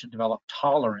the patient develop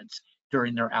tolerance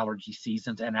during their allergy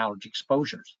seasons and allergy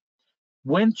exposures.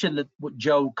 When should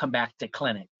Joe come back to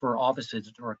clinic for office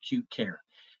visits or acute care?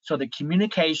 So the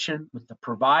communication with the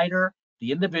provider,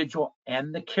 the individual,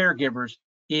 and the caregivers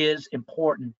is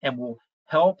important and will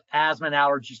help asthma and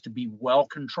allergies to be well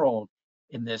controlled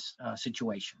in this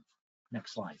situation.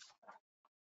 Next slide.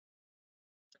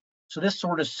 So this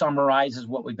sort of summarizes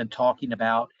what we've been talking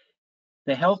about.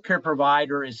 The healthcare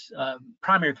provider is,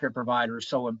 primary care provider is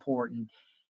so important.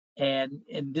 And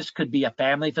this could be a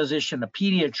family physician, a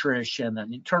pediatrician,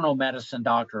 an internal medicine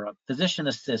doctor, a physician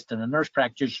assistant, a nurse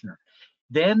practitioner.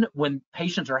 Then when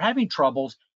patients are having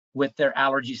troubles with their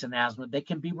allergies and asthma, they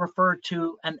can be referred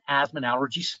to an asthma and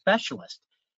allergy specialist.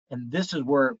 And this is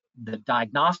where the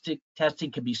diagnostic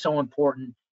testing can be so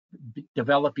important,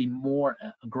 developing more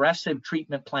aggressive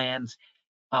treatment plans,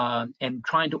 and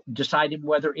deciding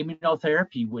whether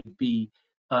immunotherapy would be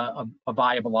a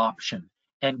viable option,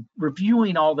 and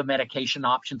reviewing all the medication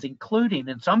options, including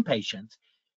in some patients,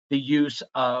 the use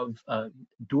of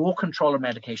dual controller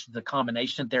medications, the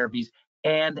combination therapies,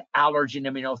 and allergen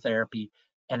immunotherapy,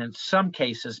 and in some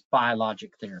cases,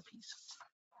 biologic therapies.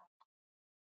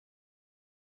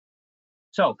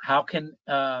 So how can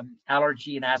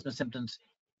allergy and asthma symptoms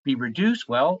be reduced?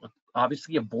 Well,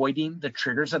 obviously avoiding the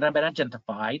triggers that have been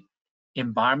identified,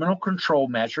 environmental control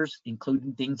measures,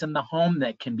 including things in the home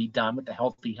that can be done with the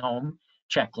Healthy Home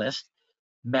checklist,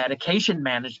 medication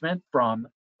management from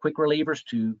quick relievers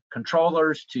to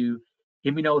controllers to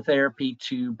immunotherapy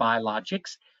to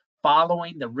biologics,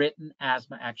 following the written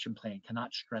asthma action plan.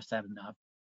 Cannot stress that enough.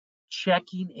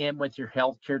 Checking in with your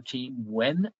healthcare team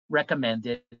when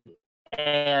recommended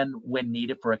and when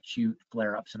needed for acute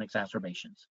flare-ups and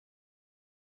exacerbations.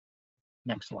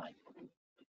 Next slide.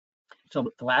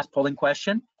 So the last polling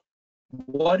question: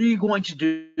 what are you going to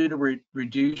do to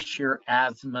reduce your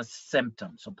asthma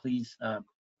symptoms? So please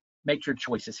make your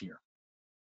choices here.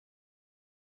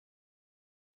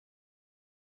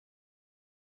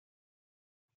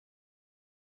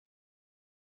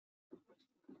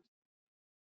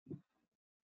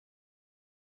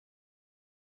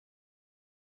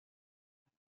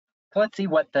 So let's see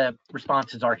what the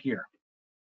responses are here.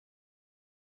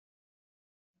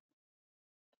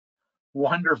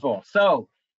 Wonderful. So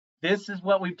this is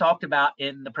what we've talked about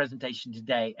in the presentation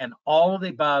today, and all of the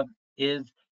above is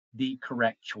the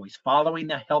correct choice. Following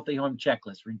the Healthy Home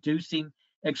checklist, reducing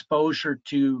exposure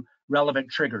to relevant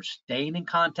triggers, staying in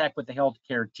contact with the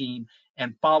healthcare team,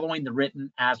 and following the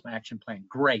written asthma action plan.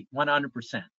 Great,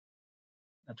 100%.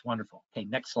 That's wonderful. Okay,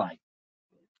 next slide.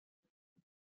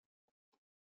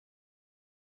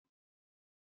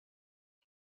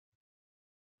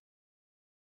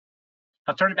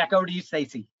 I'll turn it back over to you,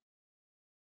 Stacy.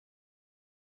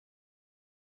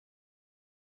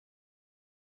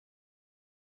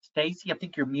 Stacy, I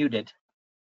think you're muted.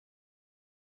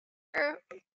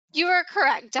 You are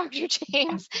correct, Dr.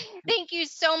 James. Thank you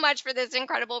so much for this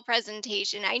incredible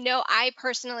presentation. I know I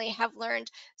personally have learned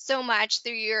so much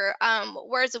through your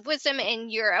words of wisdom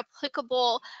and your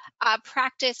applicable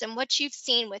practice and what you've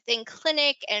seen within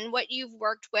clinic and what you've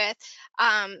worked with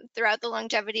throughout the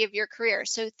longevity of your career.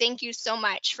 So thank you so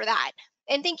much for that.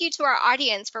 And thank you to our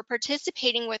audience for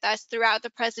participating with us throughout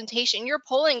the presentation. Your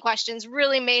polling questions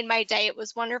really made my day. It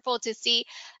was wonderful to see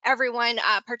everyone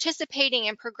participating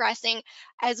and progressing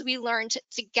as we learned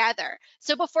together.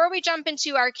 So before we jump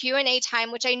into our Q&A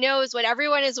time, which I know is what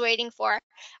everyone is waiting for,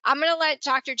 I'm going to let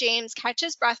Dr. James catch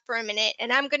his breath for a minute,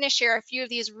 and I'm going to share a few of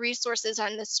these resources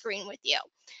on the screen with you.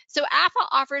 So AFA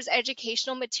offers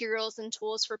educational materials and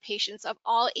tools for patients of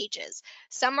all ages.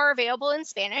 Some are available in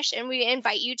Spanish, and we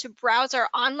invite you to browse our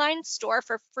online store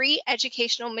for free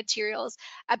educational materials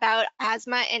about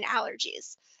asthma and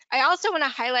allergies. I also want to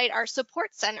highlight our support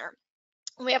center.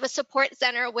 We have a support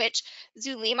center, which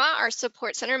Zulima, our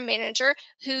support center manager,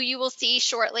 who you will see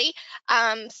shortly,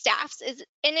 staffs, and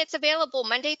it's available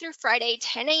Monday through Friday,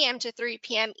 10 a.m. to 3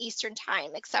 p.m. Eastern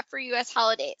time, except for U.S.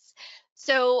 holidays.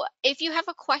 So if you have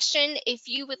a question, if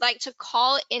you would like to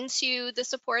call into the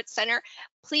support center,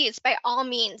 please, by all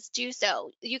means, do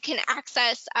so. You can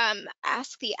access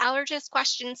Ask the Allergist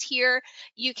questions here.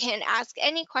 You can ask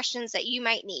any questions that you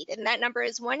might need. And that number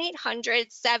is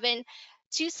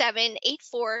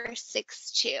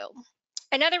 1-800-727-8462.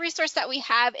 Another resource that we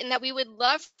have and that we would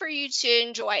love for you to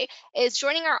enjoy is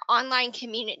joining our online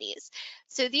communities.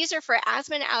 So these are for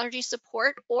asthma and allergy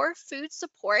support or food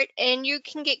support, and you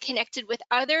can get connected with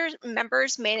other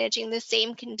members managing the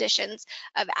same conditions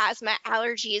of asthma,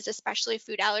 allergies, especially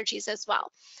food allergies as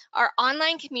well. Our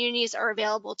online communities are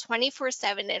available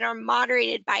 24/7 and are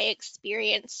moderated by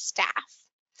experienced staff.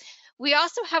 We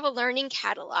also have a learning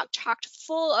catalog chock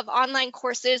full of online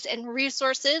courses and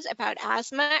resources about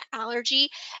asthma,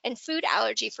 allergy, and food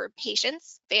allergy for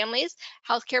patients, families,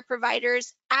 healthcare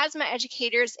providers, asthma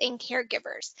educators, and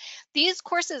caregivers. These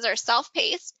courses are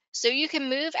self-paced, so you can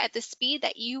move at the speed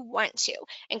that you want to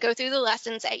and go through the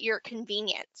lessons at your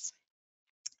convenience.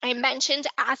 I mentioned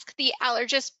Ask the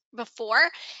Allergist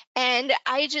before, and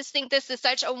I just think this is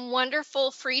such a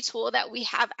wonderful free tool that we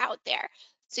have out there.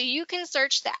 So you can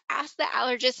search the Ask the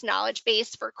Allergist knowledge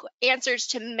base for answers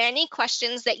to many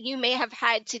questions that you may have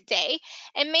had today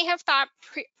and may have thought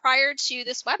prior to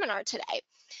this webinar today.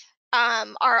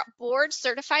 Our board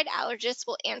certified allergists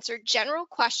will answer general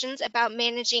questions about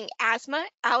managing asthma,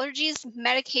 allergies,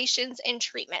 medications, and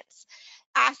treatments.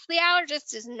 Ask the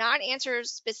Allergist does not answer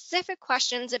specific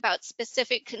questions about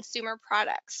specific consumer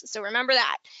products. So remember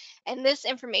that. And this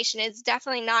information is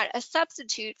definitely not a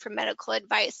substitute for medical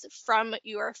advice from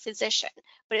your physician,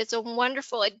 but it's a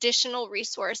wonderful additional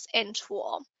resource and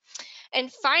tool.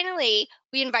 And finally,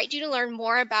 we invite you to learn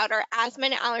more about our asthma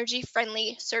and allergy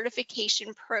friendly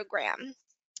certification program.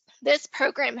 This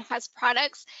program has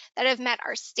products that have met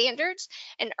our standards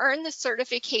and earned the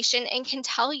certification and can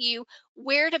tell you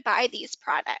where to buy these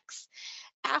products.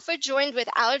 AFA joined with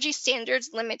Allergy Standards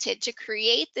Limited to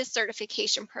create this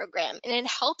certification program, and it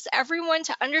helps everyone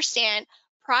to understand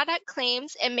product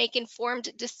claims and make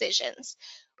informed decisions.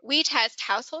 We test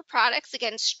household products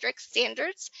against strict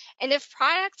standards, and if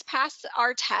products pass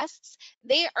our tests,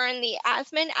 they earn the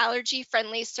asthma and allergy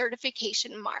friendly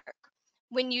certification mark.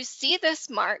 When you see this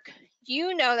mark,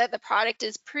 you know that the product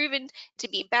is proven to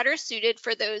be better suited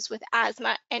for those with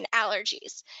asthma and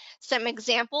allergies. Some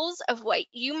examples of what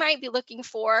you might be looking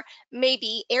for may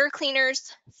be air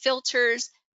cleaners, filters,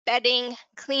 bedding,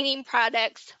 cleaning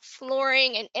products,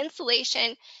 flooring and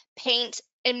insulation, paint,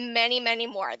 and many, many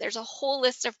more. There's a whole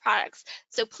list of products.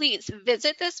 So please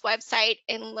visit this website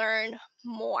and learn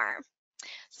more.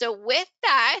 So with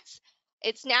that,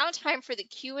 it's now time for the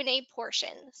Q&A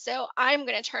portion. So I'm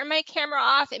going to turn my camera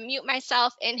off and mute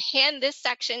myself and hand this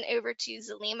section over to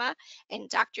Zalima and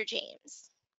Dr.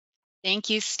 James. Thank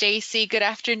you, Stacy. Good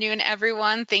afternoon,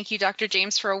 everyone. Thank you, Dr.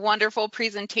 James, for a wonderful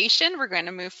presentation. We're going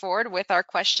to move forward with our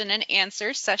question and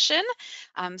answer session.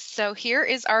 So here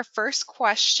is our first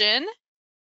question.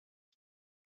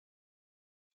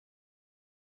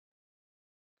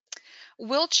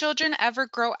 Will children ever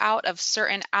grow out of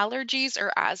certain allergies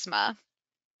or asthma?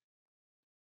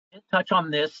 I'll touch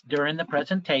on this during the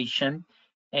presentation,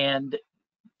 and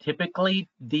typically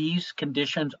these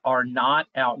conditions are not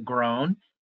outgrown.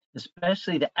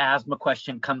 Especially the asthma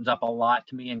question comes up a lot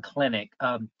to me in clinic.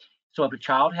 So if a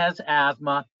child has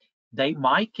asthma, they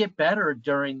might get better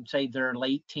during, say, their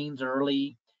late teens,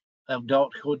 early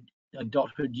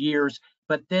adulthood years,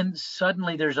 but then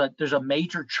suddenly there's a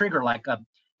major trigger like a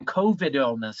COVID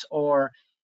illness or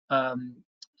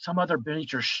some other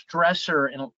major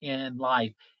stressor in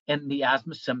life, and the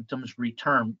asthma symptoms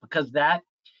return because that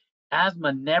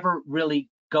asthma never really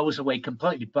goes away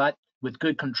completely, but with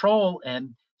good control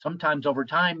and sometimes over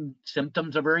time,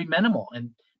 symptoms are very minimal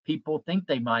and people think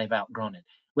they might have outgrown it.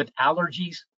 With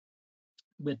allergies,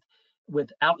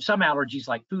 without some allergies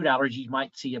like food allergies, you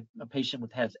might see a patient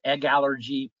with has egg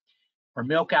allergy or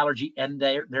milk allergy, and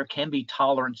there can be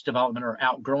tolerance development or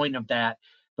outgrowing of that.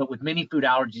 But with many food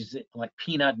allergies like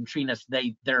peanut and tree nuts,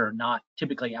 they're not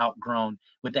typically outgrown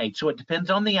with age. So it depends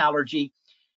on the allergy,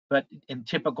 but in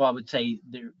typical, I would say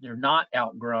they're not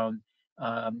outgrown.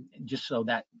 Just so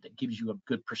that gives you a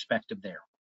good perspective there.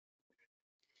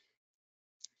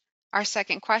 Our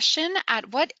second question,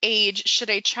 at what age should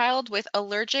a child with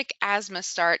allergic asthma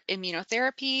start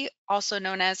immunotherapy, also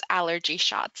known as allergy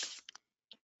shots?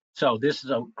 So this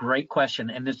is a great question,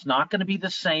 and it's not going to be the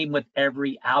same with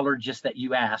every allergist that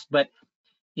you ask, but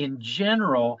in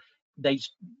general, they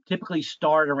typically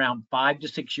start around 5 to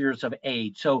 6 years of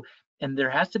age. So, and there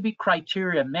has to be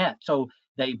criteria met. So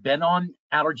they've been on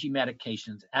allergy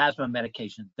medications, asthma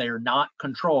medications. They're not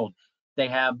controlled. They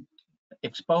have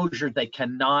exposure they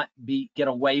cannot get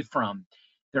away from.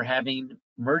 they're having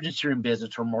emergency room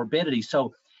visits or morbidity.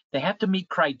 So they have to meet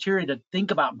criteria to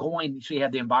think about going. So you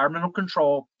have the environmental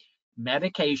control,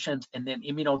 medications, and then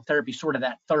immunotherapy, sort of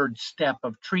that third step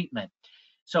of treatment.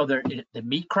 So they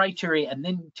meet criteria, and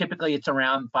then typically it's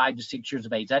around 5 to 6 years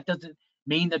of age. That doesn't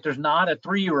mean that there's not a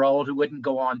 3-year-old who wouldn't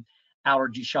go on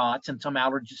allergy shots, and some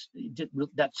allergists,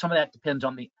 some of that depends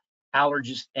on the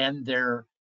allergist and their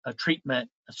treatment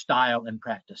style and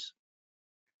practice.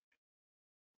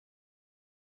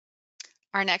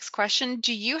 Our next question,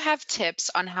 do you have tips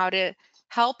on how to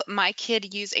help my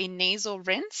kid use a nasal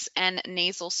rinse and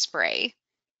nasal spray?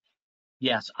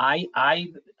 Yes, I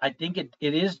think it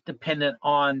is dependent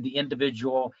on the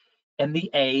individual and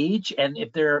the age, and if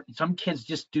some kids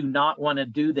just do not want to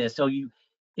do this, so you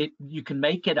can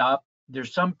make it up.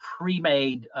 There's some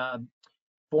pre-made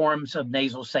forms of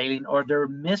nasal saline, or there are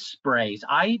mist sprays.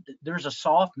 There's a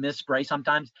soft mist spray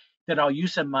sometimes that I'll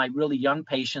use in my really young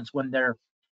patients when they're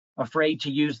afraid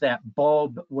to use that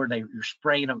bulb where you're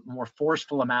spraying a more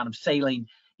forceful amount of saline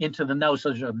into the nose. So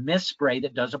there's a mist spray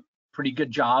that does a pretty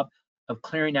good job of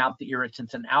clearing out the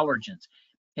irritants and allergens.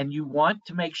 And you want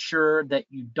to make sure that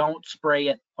you don't spray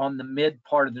it on the mid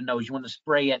part of the nose. You want to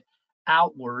spray it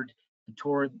outward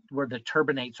toward where the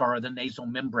turbinates are, the nasal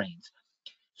membranes.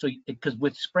 So, because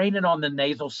with spraying it on the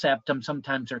nasal septum,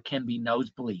 sometimes there can be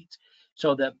nosebleeds.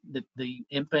 So the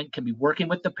infant can be working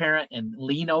with the parent and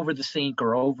lean over the sink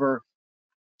or over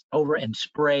and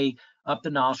spray up the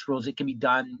nostrils. It can be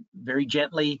done very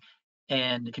gently,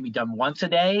 and it can be done once a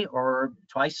day or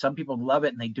twice. Some people love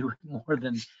it and they do it more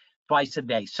than twice a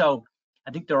day. So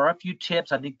I think there are a few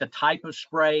tips. I think the type of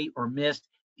spray or mist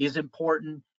is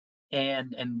important,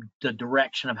 and the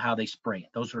direction of how they spray it.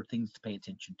 Those are things to pay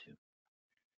attention to.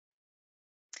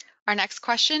 Our next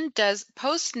question, does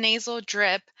post-nasal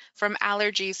drip from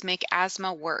allergies make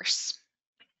asthma worse?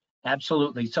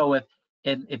 Absolutely. So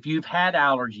if you've had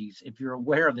allergies, if you're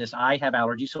aware of this, I have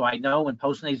allergies, so I know in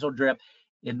post-nasal drip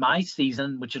in my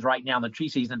season, which is right now in the tree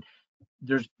season,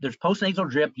 there's post-nasal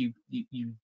drip.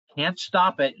 You can't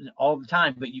stop it all the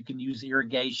time, but you can use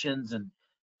irrigations and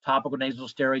topical nasal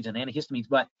steroids and antihistamines.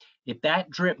 But if that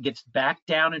drip gets back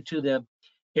down into the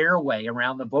airway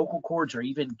around the vocal cords, or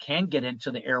even can get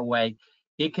into the airway,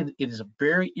 it is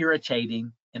very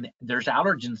irritating, and there's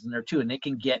allergens in there too, and it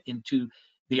can get into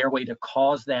the airway to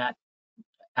cause that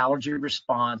allergy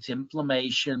response,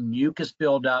 inflammation, mucus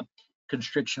buildup,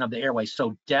 constriction of the airway.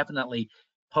 So definitely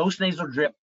post-nasal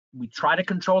drip, we try to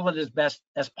control it as best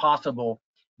as possible,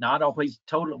 not always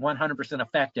totally 100%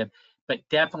 effective, but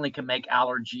definitely can make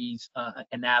allergies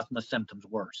and asthma symptoms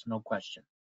worse, no question.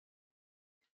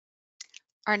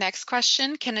 Our next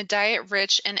question, can a diet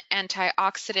rich in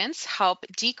antioxidants help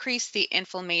decrease the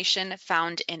inflammation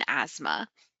found in asthma?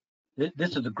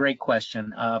 This is a great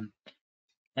question.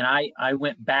 And I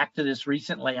went back to this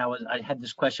recently. I had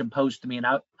this question posed to me, and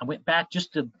I went back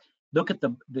just to look at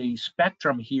the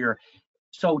spectrum here.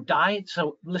 So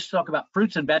so let's talk about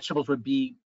fruits and vegetables would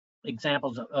be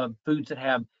examples of foods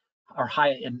that are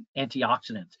high in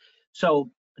antioxidants.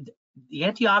 So the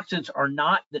antioxidants are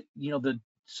not the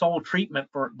sole treatment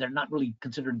they're not really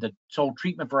considered the sole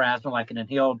treatment for asthma like an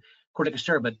inhaled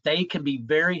corticosteroid, but they can be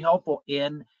very helpful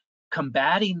in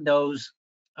combating those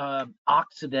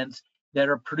oxidants that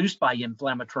are produced by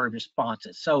inflammatory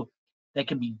responses. So they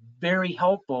can be very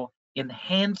helpful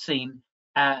enhancing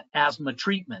asthma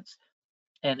treatments,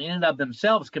 and in and of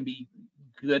themselves can be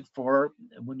good for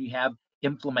when you have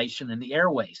inflammation in the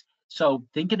airways. So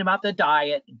thinking about the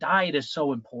diet is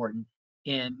so important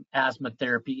in asthma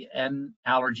therapy and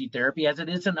allergy therapy, as it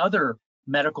is in other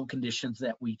medical conditions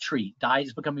that we treat. Diet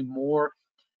is becoming more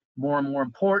and more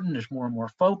important. There's more and more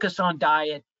focus on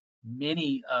diet.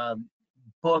 Many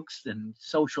books and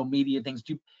social media things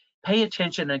do pay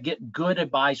attention and get good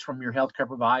advice from your healthcare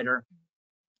provider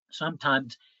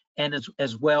sometimes, and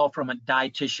as well from a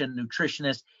dietitian,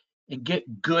 nutritionist, and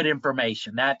get good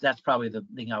information. That's probably the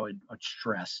thing I would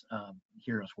stress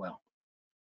here as well.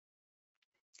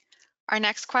 Our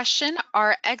next question,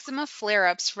 are eczema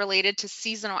flare-ups related to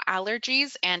seasonal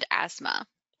allergies and asthma?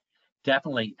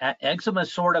 Definitely. Eczema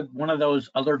is sort of one of those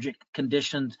allergic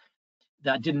conditions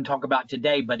that I didn't talk about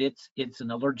today, but it's an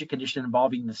allergic condition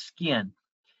involving the skin.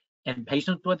 And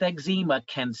patients with eczema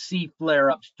can see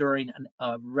flare-ups during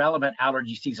a relevant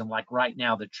allergy season, like right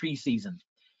now, the tree season.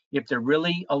 If they're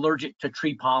really allergic to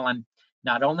tree pollen,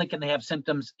 not only can they have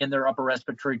symptoms in their upper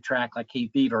respiratory tract like hay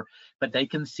fever, but they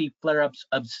can see flare-ups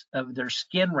of their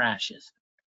skin rashes.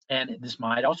 And this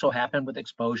might also happen with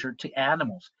exposure to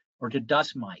animals or to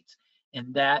dust mites.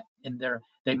 And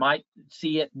they might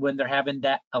see it when they're having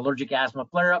that allergic asthma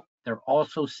flare-up. They're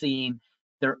also seeing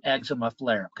their eczema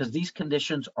flare, because these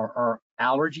conditions are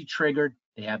allergy triggered.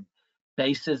 They have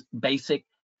basic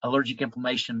allergic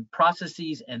inflammation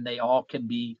processes, and they all can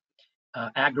be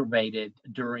aggravated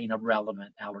during a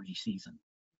relevant allergy season.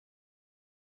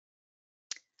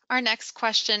 Our next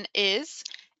question is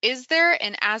there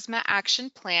an asthma action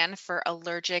plan for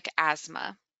allergic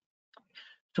asthma?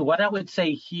 So what I would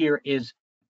say here is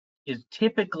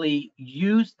typically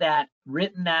use that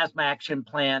written asthma action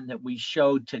plan that we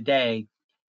showed today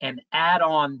and add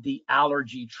on the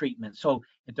allergy treatment. So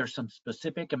if there's some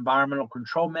specific environmental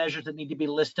control measures that need to be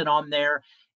listed on there,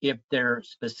 if there are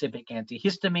specific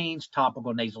antihistamines,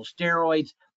 topical nasal steroids,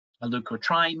 a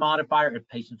leukotriene modifier, if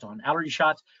patients on allergy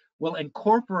shots, we'll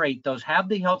incorporate those, have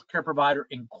the healthcare provider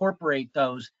incorporate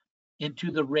those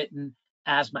into the written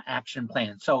asthma action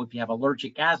plan. So if you have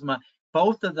allergic asthma,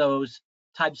 both of those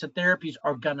types of therapies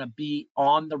are going to be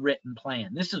on the written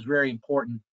plan. This is very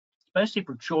important, especially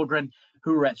for children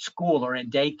who are at school or in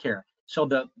daycare. So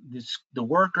the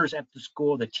workers at the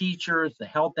school, the teachers, the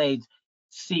health aides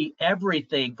see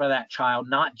everything for that child,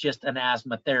 not just an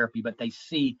asthma therapy, but they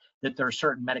see that there are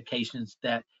certain medications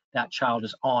that that child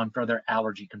is on for their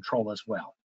allergy control as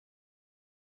well.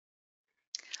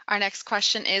 Our next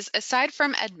question is, aside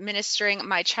from administering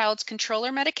my child's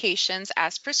controller medications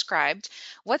as prescribed,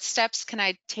 what steps can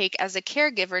I take as a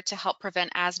caregiver to help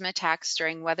prevent asthma attacks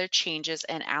during weather changes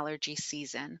and allergy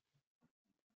season?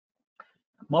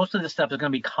 Most of this stuff is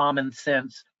going to be common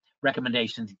sense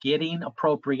recommendations: getting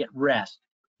appropriate rest,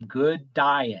 good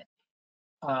diet,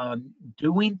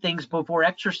 doing things before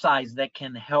exercise that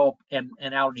can help in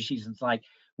allergy seasons, like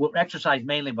we'll exercise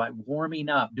mainly by warming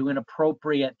up, doing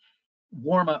appropriate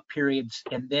warm-up periods,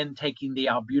 and then taking the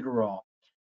albuterol.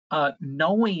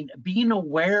 Being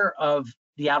aware of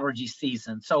the allergy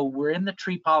season. So we're in the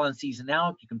tree pollen season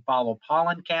now. You can follow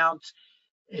pollen counts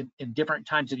in different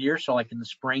times of year. So like in the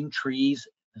spring, trees,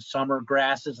 the summer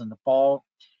grasses, and the fall,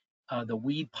 the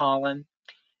weed pollen.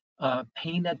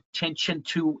 Paying attention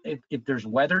to if there's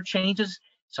weather changes.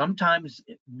 Sometimes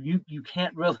you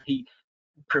can't really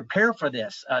prepare for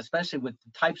this, especially with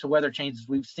the types of weather changes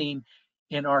we've seen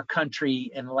in our country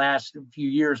in the last few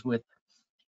years with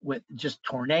just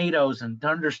tornadoes and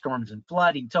thunderstorms and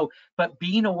flooding. So, but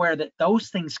being aware that those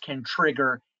things can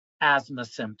trigger asthma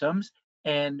symptoms,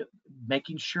 and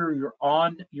making sure you're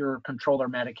on your controller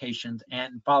medications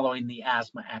and following the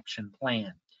asthma action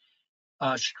plan.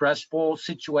 Stressful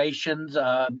situations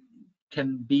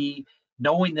can be,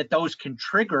 knowing that those can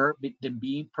trigger, then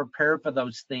being prepared for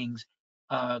those things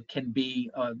can be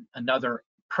another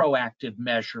proactive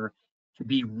measure to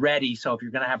be ready. So if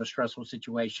you're going to have a stressful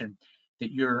situation,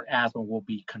 that your asthma will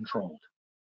be controlled.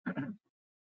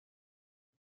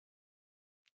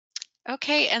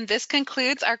 Okay, and this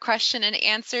concludes our question and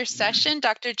answer session.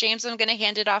 Dr. James, I'm going to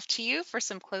hand it off to you for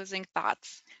some closing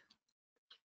thoughts.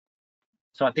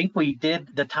 So I think we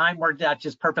did, the time worked out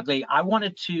just perfectly. I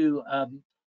wanted to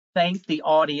thank the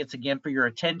audience again for your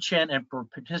attention and for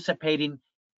participating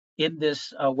in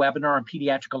this webinar on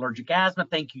pediatric allergic asthma.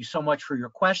 Thank you so much for your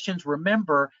questions.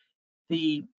 Remember,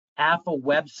 the AFA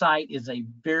website is a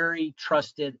very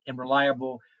trusted and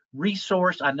reliable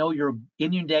resource. I know you're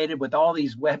inundated with all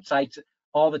these websites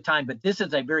all the time, but this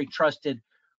is a very trusted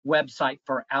website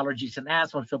for allergies and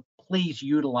asthma, so please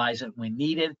utilize it when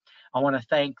needed. I want to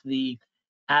thank the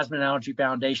Asthma and Allergy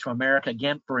Foundation of America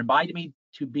again for inviting me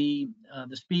to be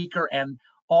the speaker, and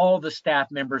all the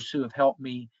staff members who have helped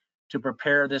me to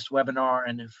prepare this webinar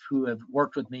and who have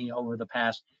worked with me over the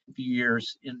past few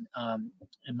years in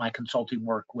my consulting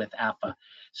work with AFA.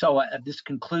 So this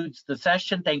concludes the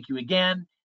session. Thank you again.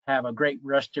 Have a great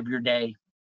rest of your day.